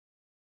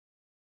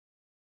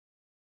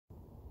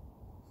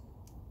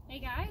Hey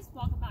guys,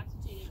 welcome back to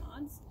JD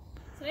Mods.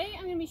 Today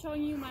I'm going to be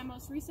showing you my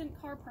most recent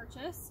car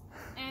purchase,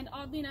 and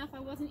oddly enough I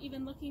wasn't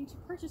even looking to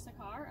purchase a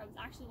car, I was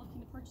actually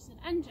looking to purchase an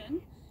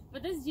engine,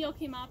 but this deal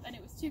came up and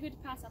it was too good to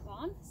pass up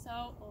on,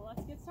 so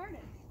let's get started.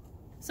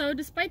 So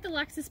despite the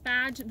Lexus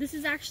badge, this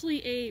is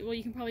actually a, well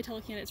you can probably tell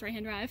looking at its right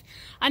hand drive,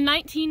 a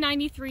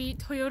 1993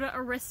 Toyota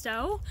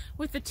Aristo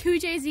with the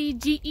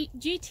 2JZ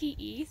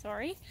GTE,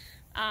 sorry.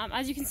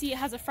 As you can see, it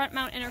has a front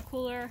mount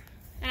intercooler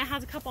and it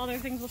has a couple other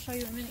things we'll show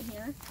you in a minute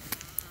here.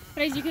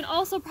 But as you can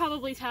also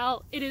probably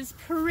tell, it is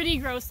pretty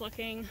gross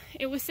looking.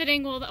 It was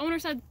sitting, well the owner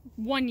said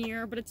 1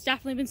 year, but it's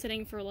definitely been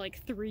sitting for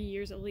like 3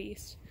 years at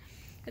least.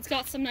 It's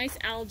got some nice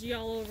algae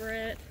all over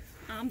it.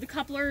 The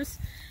couplers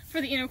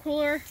for the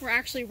intercooler were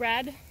actually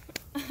red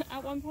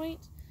at one point,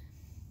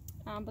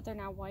 but they're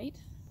now white.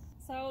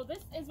 So this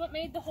is what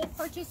made the whole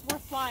purchase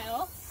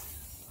worthwhile.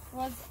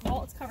 Well,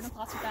 it's covered in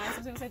plastic bags. I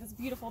was going to say this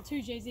beautiful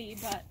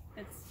 2JZ, but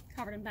it's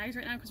covered in bags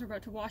right now because we're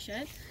about to wash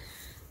it.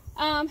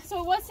 So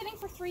it was sitting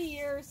for 3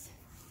 years,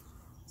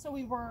 so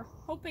we were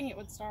hoping it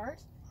would start.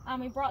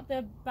 We brought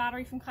the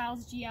battery from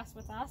Kyle's GS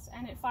with us,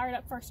 and it fired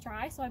up first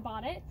try, so I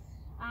bought it.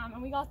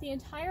 And we got the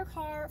entire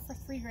car for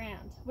 $3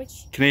 grand,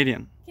 which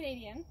Canadian,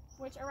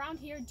 which around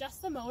here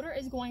just the motor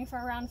is going for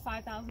around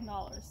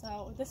 $5,000.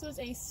 So this was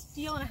a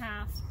steal and a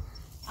half.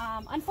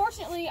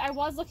 Unfortunately, I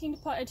was looking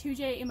to put a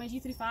 2J in my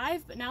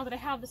G35, but now that I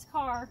have this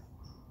car,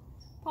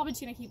 probably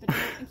just gonna keep it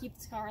and keep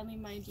this car and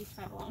leave my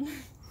G35 alone.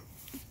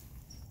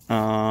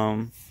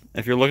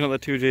 If you're looking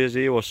at the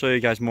 2JZ, we'll show you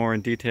guys more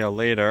in detail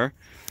later,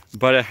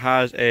 but it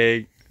has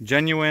a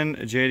genuine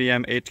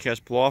JDM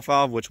HKS blow-off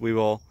valve, which we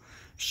will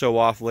show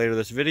off later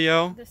this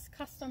video. This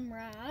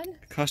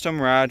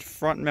custom rad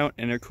front mount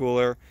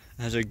intercooler.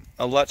 It has an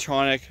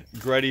electronic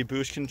Greddy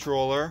boost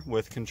controller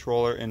with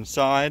controller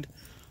inside.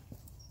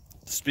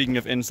 Speaking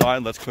of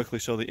inside, let's quickly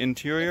show the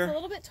interior. It's a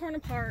little bit torn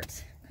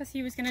apart because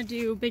he was going to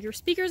do bigger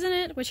speakers in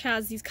it, which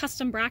has these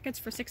custom brackets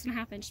for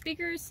 6.5-inch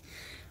speakers.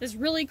 This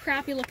really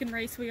crappy looking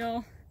race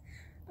wheel.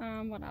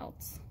 What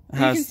else? You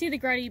can see the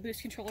Greddy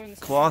boost controller in the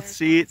cloth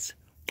seats.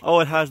 Oh,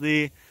 it has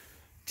the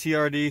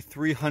TRD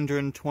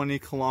 320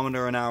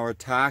 km/h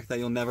tach that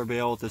you'll never be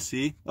able to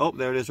see. Oh,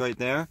 there it is right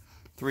there.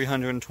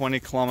 320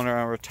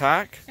 km/h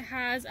tach. It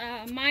has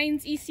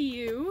Mine's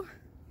ECU.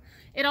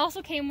 It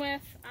also came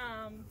with,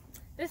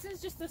 this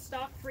is just the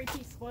stock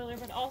 3-piece spoiler,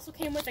 but it also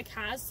came with a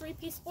CAS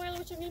 3-piece spoiler,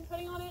 which I'm going to be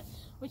putting on it,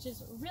 which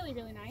is really,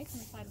 really nice.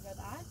 I'm excited about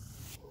that.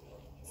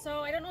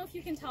 So I don't know if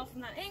you can tell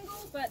from that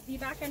angle, but the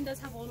back end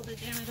does have a little bit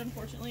of damage,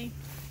 unfortunately.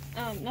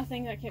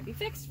 Nothing that can't be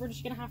fixed. We're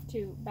just going to have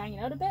to bang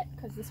it out a bit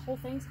because this whole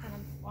thing's kind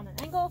of on an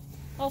angle.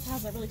 It also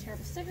has a really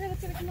terrible sticker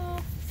that's going to come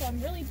off.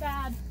 Some really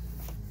bad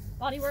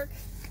bodywork.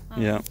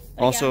 Yeah.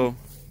 Also, again,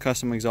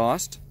 custom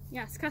exhaust.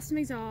 Yes, custom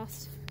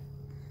exhaust.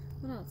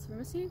 What else? Am I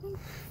missing anything?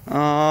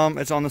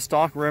 It's on the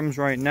stock rims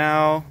right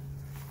now.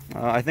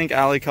 I think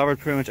Ali covered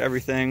pretty much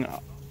everything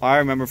I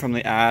remember from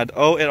the ad.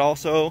 Oh, it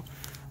also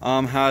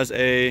has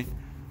a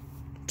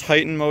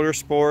Titan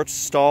Motorsports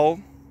stall,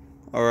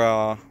 or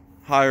a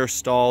higher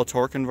stall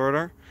torque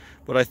converter,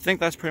 but I think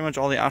that's pretty much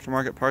all the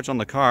aftermarket parts on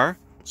the car.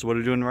 So what are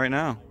we doing right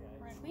now?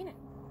 We're gonna clean it.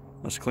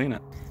 Let's clean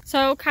it.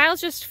 So Kyle's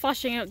just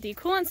flushing out the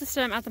coolant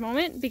system at the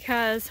moment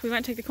because we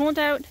went to take the coolant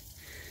out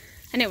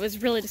and it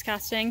was really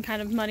disgusting,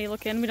 kind of muddy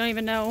looking. We don't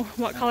even know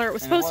what color it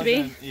was supposed to be.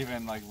 It wasn't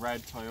even like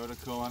red Toyota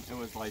coolant, it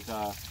was like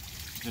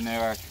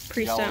generic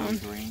yellow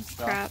green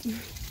stuff. Crap.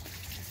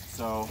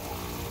 So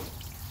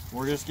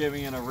we're just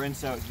giving it a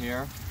rinse out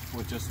here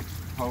with just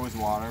hose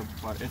water,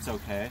 but it's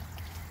okay.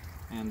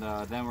 And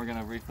then we're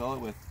gonna refill it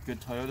with good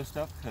Toyota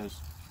stuff because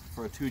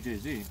for a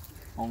 2JZ,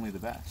 only the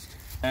best.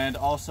 And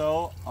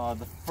also,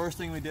 the first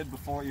thing we did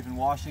before even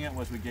washing it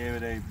was we gave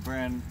it a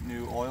brand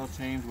new oil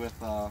change with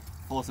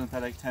full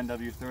synthetic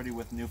 10W30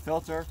 with new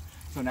filter.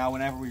 So now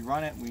whenever we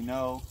run it, we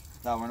know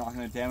that we're not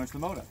gonna damage the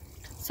motor.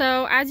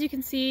 So as you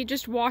can see,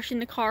 just washing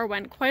the car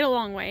went quite a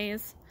long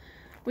ways.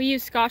 We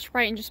used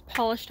Scotch-Brite and just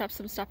polished up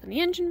some stuff in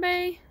the engine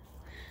bay.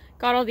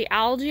 Got all the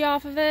algae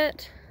off of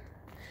it.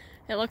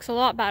 It looks a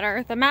lot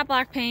better. The matte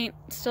black paint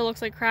still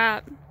looks like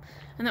crap,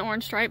 and the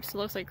orange stripe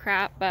still looks like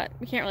crap, but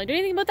we can't really do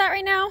anything about that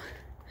right now.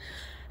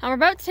 And we're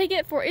about to take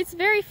it for its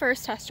very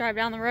first test drive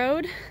down the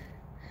road,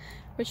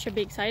 which should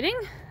be exciting.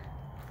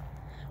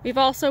 We've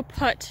also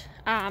put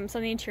some of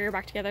the interior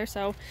back together,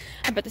 so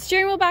I put the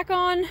steering wheel back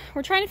on.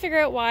 We're trying to figure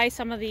out why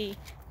some of the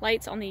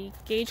lights on the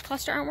gauge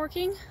cluster aren't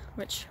working,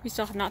 which we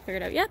still have not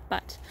figured out yet,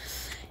 but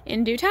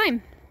in due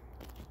time.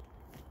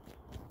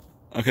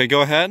 Okay,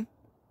 go ahead.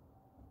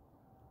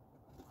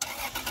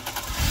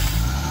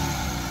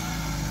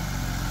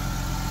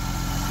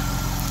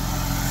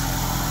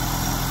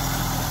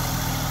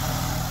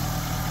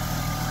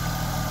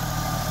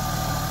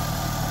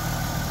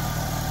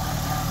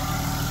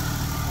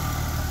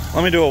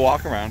 Let me do a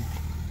walk around.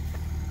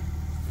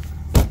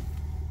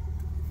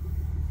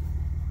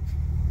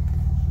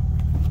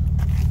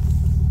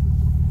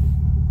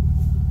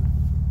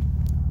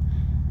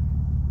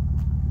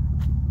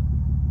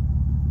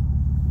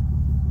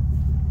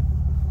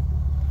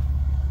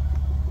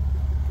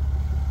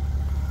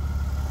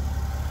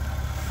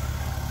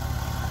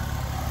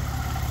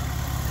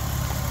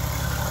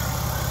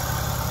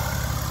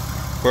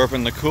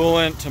 Burping the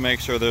coolant to make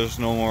sure there's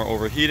no more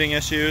overheating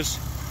issues.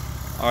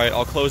 All right,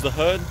 I'll close the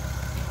hood.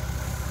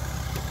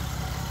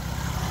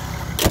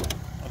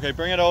 Okay,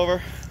 bring it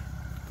over.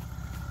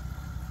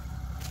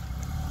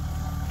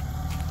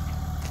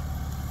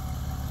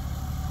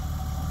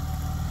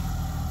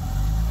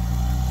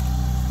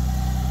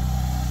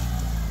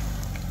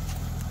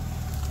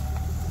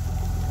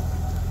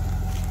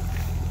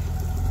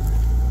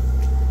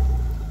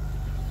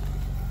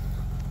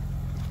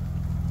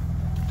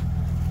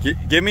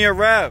 Give me a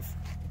rev.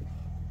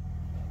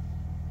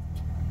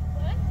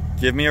 What?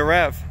 Give me a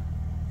rev.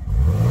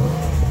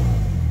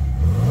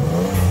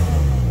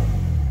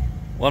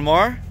 One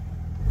more?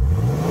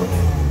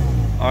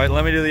 All right,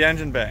 let me do the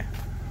engine bay.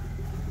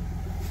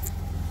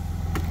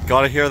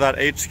 Gotta hear that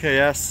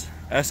HKS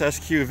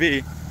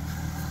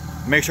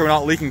SSQV. Make sure we're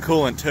not leaking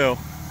coolant too.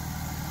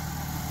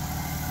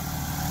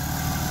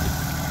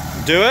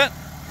 Do it.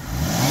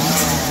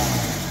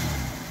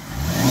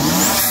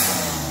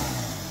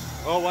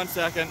 Oh, 1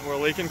 second, we're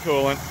leaking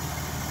coolant.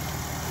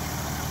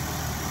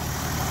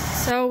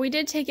 So we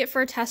did take it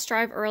for a test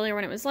drive earlier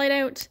when it was light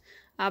out,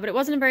 but it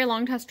wasn't a very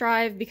long test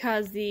drive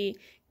because the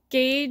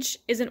gauge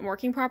isn't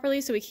working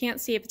properly, so we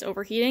can't see if it's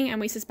overheating, and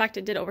we suspect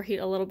it did overheat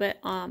a little bit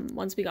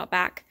once we got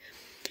back.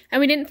 And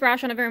we didn't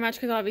thrash on it very much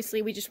because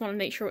obviously we just wanted to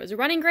make sure it was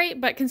running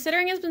great, but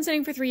considering it's been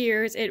sitting for 3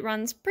 years, it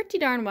runs pretty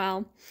darn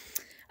well.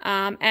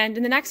 And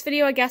in the next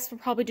video, I guess we'll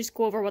probably just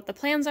go over what the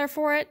plans are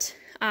for it,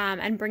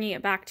 and bringing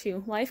it back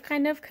to life,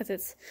 kind of, because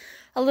it's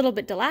a little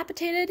bit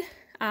dilapidated.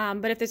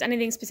 But if there's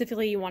anything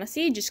specifically you want to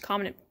see, just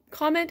comment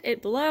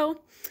it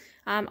below.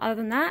 Other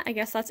than that, I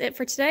guess that's it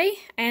for today.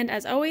 And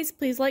as always,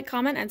 please like,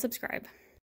 comment, and subscribe.